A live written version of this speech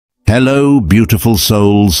Hello, beautiful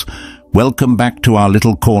souls. Welcome back to our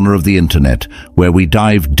little corner of the internet, where we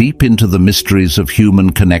dive deep into the mysteries of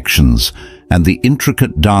human connections and the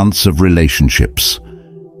intricate dance of relationships.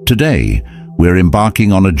 Today, we're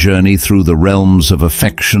embarking on a journey through the realms of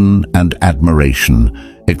affection and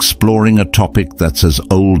admiration, exploring a topic that's as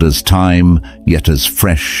old as time, yet as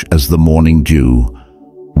fresh as the morning dew.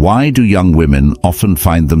 Why do young women often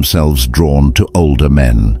find themselves drawn to older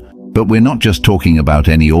men? But we're not just talking about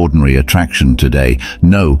any ordinary attraction today.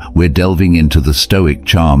 No, we're delving into the stoic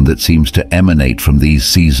charm that seems to emanate from these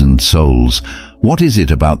seasoned souls. What is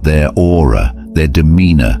it about their aura, their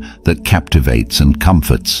demeanor, that captivates and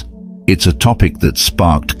comforts? It's a topic that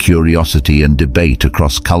sparked curiosity and debate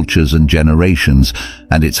across cultures and generations,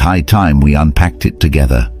 and it's high time we unpacked it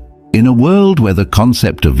together. In a world where the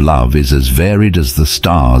concept of love is as varied as the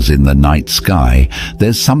stars in the night sky,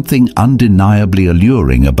 there's something undeniably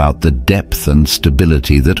alluring about the depth and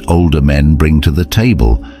stability that older men bring to the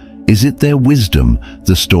table. Is it their wisdom,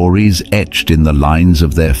 the stories etched in the lines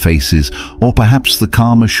of their faces, or perhaps the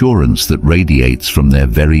calm assurance that radiates from their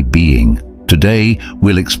very being? Today,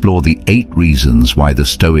 we'll explore the 8 reasons why the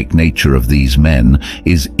stoic nature of these men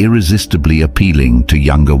is irresistibly appealing to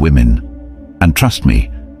younger women. And trust me,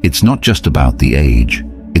 it's not just about the age,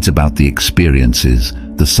 it's about the experiences,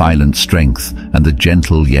 the silent strength, and the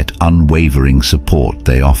gentle yet unwavering support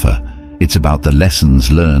they offer. It's about the lessons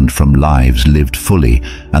learned from lives lived fully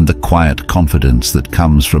and the quiet confidence that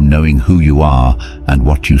comes from knowing who you are and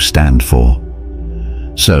what you stand for.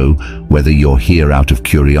 So, whether you're here out of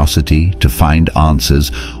curiosity, to find answers,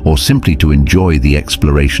 or simply to enjoy the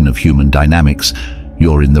exploration of human dynamics,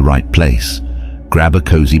 you're in the right place. Grab a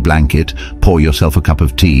cozy blanket, pour yourself a cup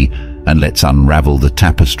of tea, and let's unravel the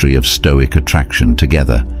tapestry of stoic attraction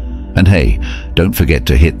together. And hey, don't forget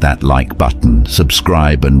to hit that like button,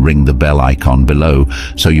 subscribe, and ring the bell icon below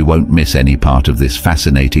so you won't miss any part of this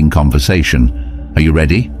fascinating conversation. Are you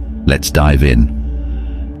ready? Let's dive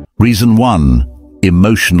in. Reason 1: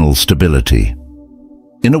 emotional stability.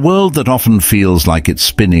 In a world that often feels like it's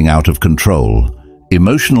spinning out of control,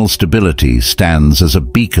 emotional stability stands as a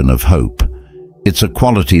beacon of hope. It's a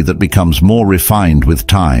quality that becomes more refined with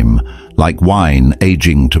time, like wine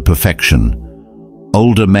aging to perfection.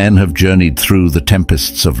 Older men have journeyed through the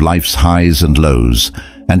tempests of life's highs and lows,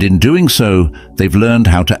 and in doing so, they've learned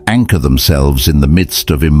how to anchor themselves in the midst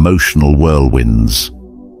of emotional whirlwinds.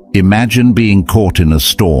 Imagine being caught in a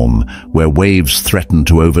storm where waves threaten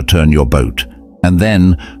to overturn your boat, and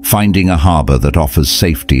then finding a harbor that offers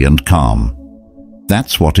safety and calm.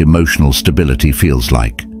 That's what emotional stability feels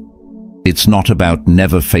like. It's not about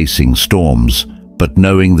never facing storms, but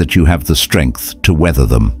knowing that you have the strength to weather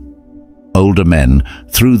them. Older men,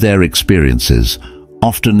 through their experiences,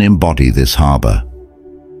 often embody this harbor.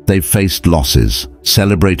 They've faced losses,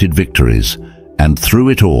 celebrated victories, and through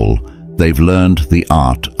it all, they've learned the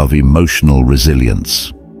art of emotional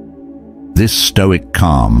resilience. This stoic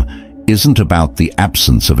calm isn't about the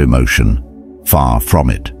absence of emotion, far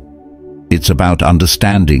from it. It's about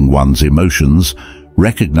understanding one's emotions,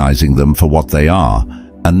 recognizing them for what they are,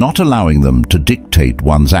 and not allowing them to dictate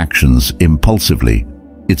one's actions impulsively.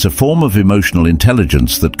 It's a form of emotional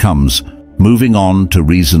intelligence that comes. Moving on to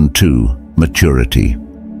reason 2, maturity.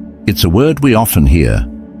 It's a word we often hear,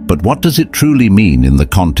 but what does it truly mean in the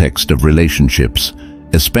context of relationships,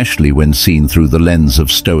 especially when seen through the lens of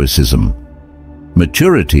Stoicism?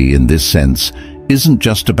 Maturity, in this sense, isn't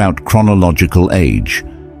just about chronological age.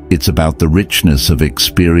 It's about the richness of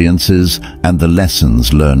experiences and the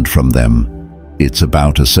lessons learned from them. It's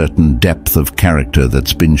about a certain depth of character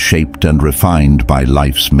that's been shaped and refined by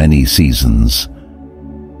life's many seasons.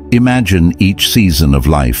 Imagine each season of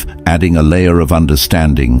life adding a layer of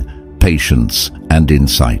understanding, patience, and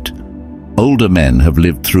insight. Older men have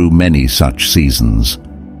lived through many such seasons.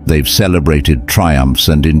 They've celebrated triumphs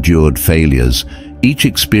and endured failures. Each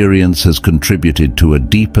experience has contributed to a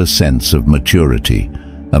deeper sense of maturity,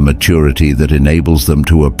 a maturity that enables them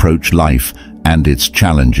to approach life and its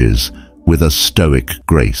challenges with a stoic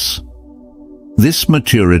grace. This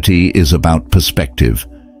maturity is about perspective.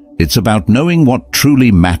 It's about knowing what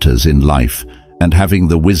truly matters in life and having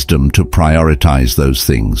the wisdom to prioritize those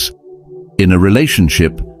things. In a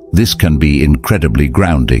relationship, this can be incredibly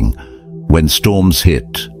grounding. When storms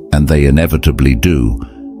hit, and they inevitably do,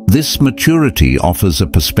 this maturity offers a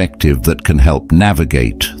perspective that can help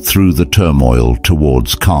navigate through the turmoil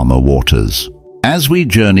towards calmer waters. As we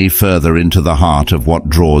journey further into the heart of what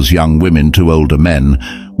draws young women to older men,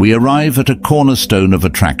 we arrive at a cornerstone of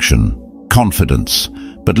attraction: confidence.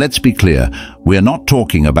 But let's be clear, we're not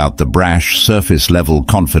talking about the brash, surface-level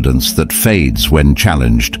confidence that fades when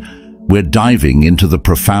challenged. We're diving into the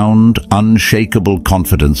profound, unshakable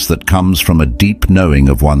confidence that comes from a deep knowing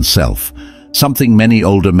of oneself, something many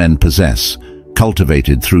older men possess,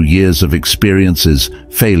 cultivated through years of experiences,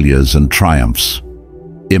 failures, and triumphs.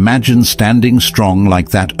 Imagine standing strong like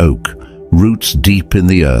that oak, roots deep in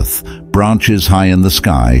the earth, branches high in the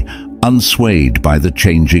sky, unswayed by the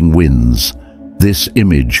changing winds. This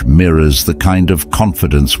image mirrors the kind of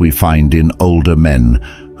confidence we find in older men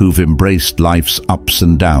who've embraced life's ups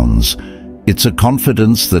and downs. It's a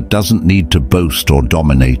confidence that doesn't need to boast or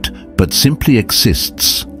dominate, but simply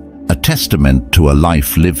exists, a testament to a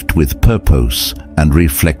life lived with purpose and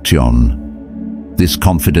reflection. This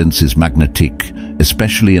confidence is magnetic,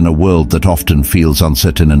 especially in a world that often feels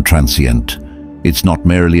uncertain and transient. It's not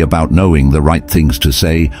merely about knowing the right things to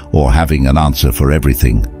say or having an answer for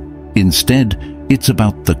everything. Instead, it's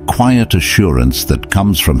about the quiet assurance that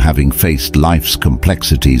comes from having faced life's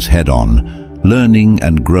complexities head-on, learning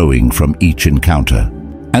and growing from each encounter.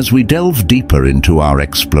 As we delve deeper into our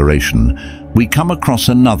exploration, we come across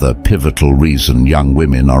another pivotal reason young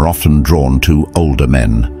women are often drawn to older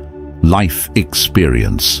men: life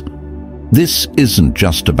experience. This isn't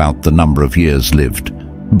just about the number of years lived,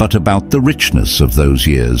 but about the richness of those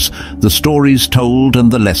years, the stories told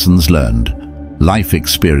and the lessons learned. Life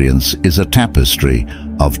experience is a tapestry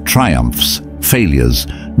of triumphs, failures,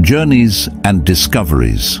 journeys, and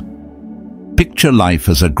discoveries. Picture life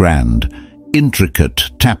as a grand, intricate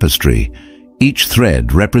tapestry, each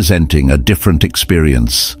thread representing a different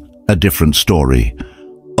experience, a different story.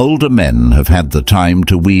 Older men have had the time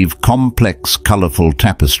to weave complex, colorful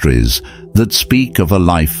tapestries that speak of a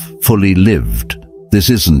life fully lived. This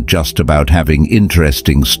isn't just about having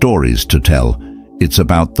interesting stories to tell. It's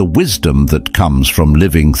about the wisdom that comes from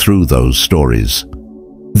living through those stories.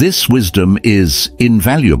 This wisdom is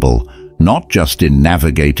invaluable, not just in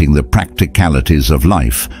navigating the practicalities of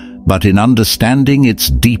life, but in understanding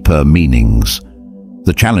its deeper meanings.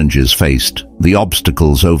 The challenges faced, the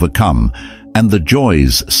obstacles overcome, and the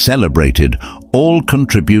joys celebrated all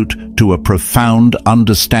contribute to a profound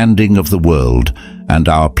understanding of the world and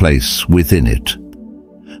our place within it.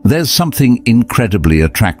 There's something incredibly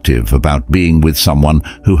attractive about being with someone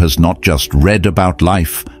who has not just read about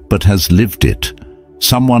life, but has lived it.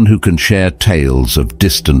 Someone who can share tales of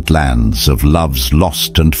distant lands, of loves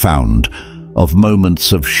lost and found, of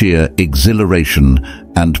moments of sheer exhilaration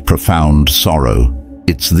and profound sorrow.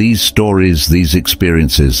 It's these stories, these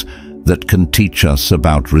experiences, that can teach us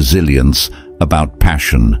about resilience, about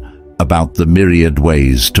passion, about the myriad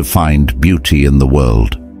ways to find beauty in the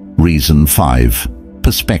world. Reason 5.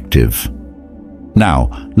 Perspective. Now,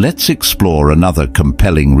 let's explore another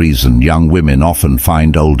compelling reason young women often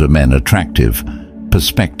find older men attractive: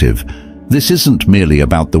 perspective. This isn't merely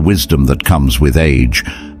about the wisdom that comes with age,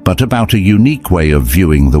 but about a unique way of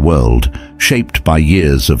viewing the world, shaped by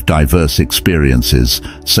years of diverse experiences,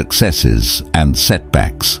 successes, and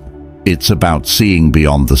setbacks. It's about seeing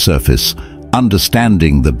beyond the surface,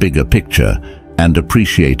 understanding the bigger picture, and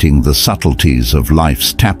appreciating the subtleties of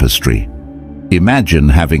life's tapestry. Imagine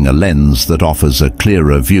having a lens that offers a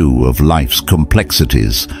clearer view of life's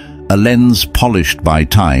complexities, a lens polished by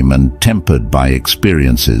time and tempered by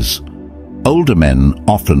experiences. Older men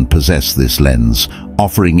often possess this lens,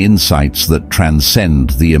 offering insights that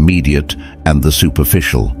transcend the immediate and the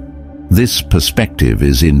superficial. This perspective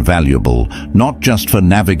is invaluable, not just for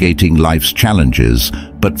navigating life's challenges,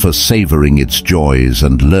 but for savoring its joys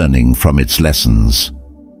and learning from its lessons.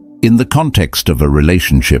 In the context of a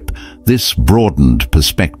relationship, this broadened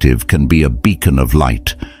perspective can be a beacon of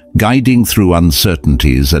light, guiding through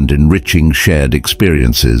uncertainties and enriching shared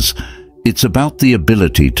experiences. It's about the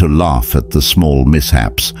ability to laugh at the small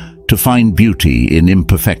mishaps, to find beauty in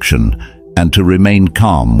imperfection, and to remain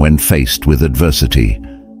calm when faced with adversity.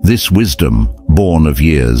 This wisdom, born of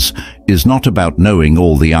years, is not about knowing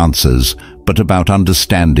all the answers, but about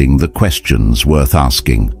understanding the questions worth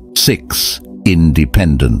asking. 6.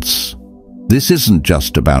 Independence. This isn't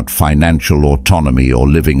just about financial autonomy or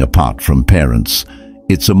living apart from parents.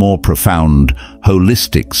 It's a more profound,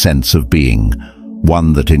 holistic sense of being,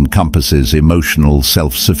 one that encompasses emotional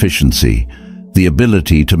self-sufficiency, the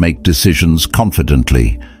ability to make decisions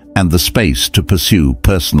confidently, and the space to pursue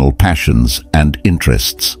personal passions and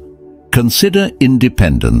interests. Consider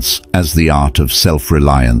independence as the art of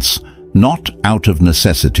self-reliance, not out of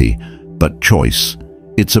necessity, but choice.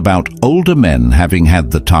 It's about older men having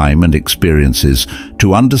had the time and experiences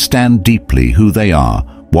to understand deeply who they are,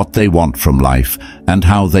 what they want from life, and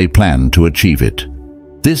how they plan to achieve it.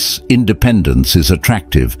 This independence is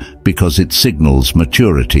attractive because it signals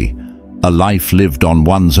maturity, a life lived on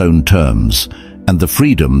one's own terms, and the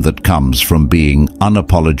freedom that comes from being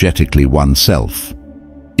unapologetically oneself.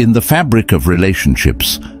 In the fabric of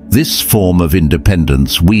relationships, this form of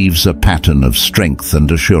independence weaves a pattern of strength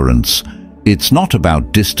and assurance. It's not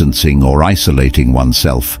about distancing or isolating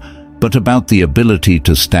oneself, but about the ability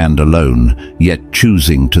to stand alone, yet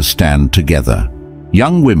choosing to stand together.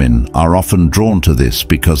 Young women are often drawn to this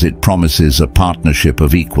because it promises a partnership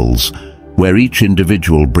of equals, where each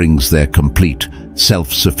individual brings their complete,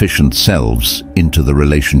 self-sufficient selves into the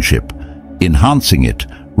relationship, enhancing it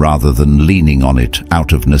rather than leaning on it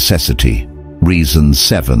out of necessity. Reason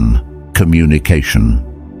 7. Communication.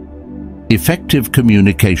 Effective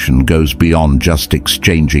communication goes beyond just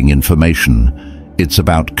exchanging information. It's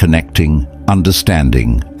about connecting,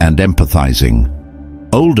 understanding, and empathizing.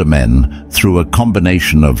 Older men, through a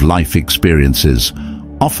combination of life experiences,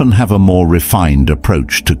 often have a more refined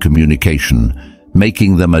approach to communication,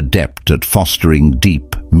 making them adept at fostering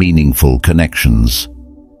deep, meaningful connections.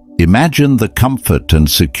 Imagine the comfort and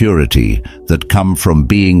security that come from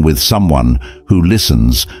being with someone who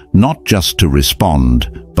listens not just to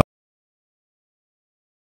respond,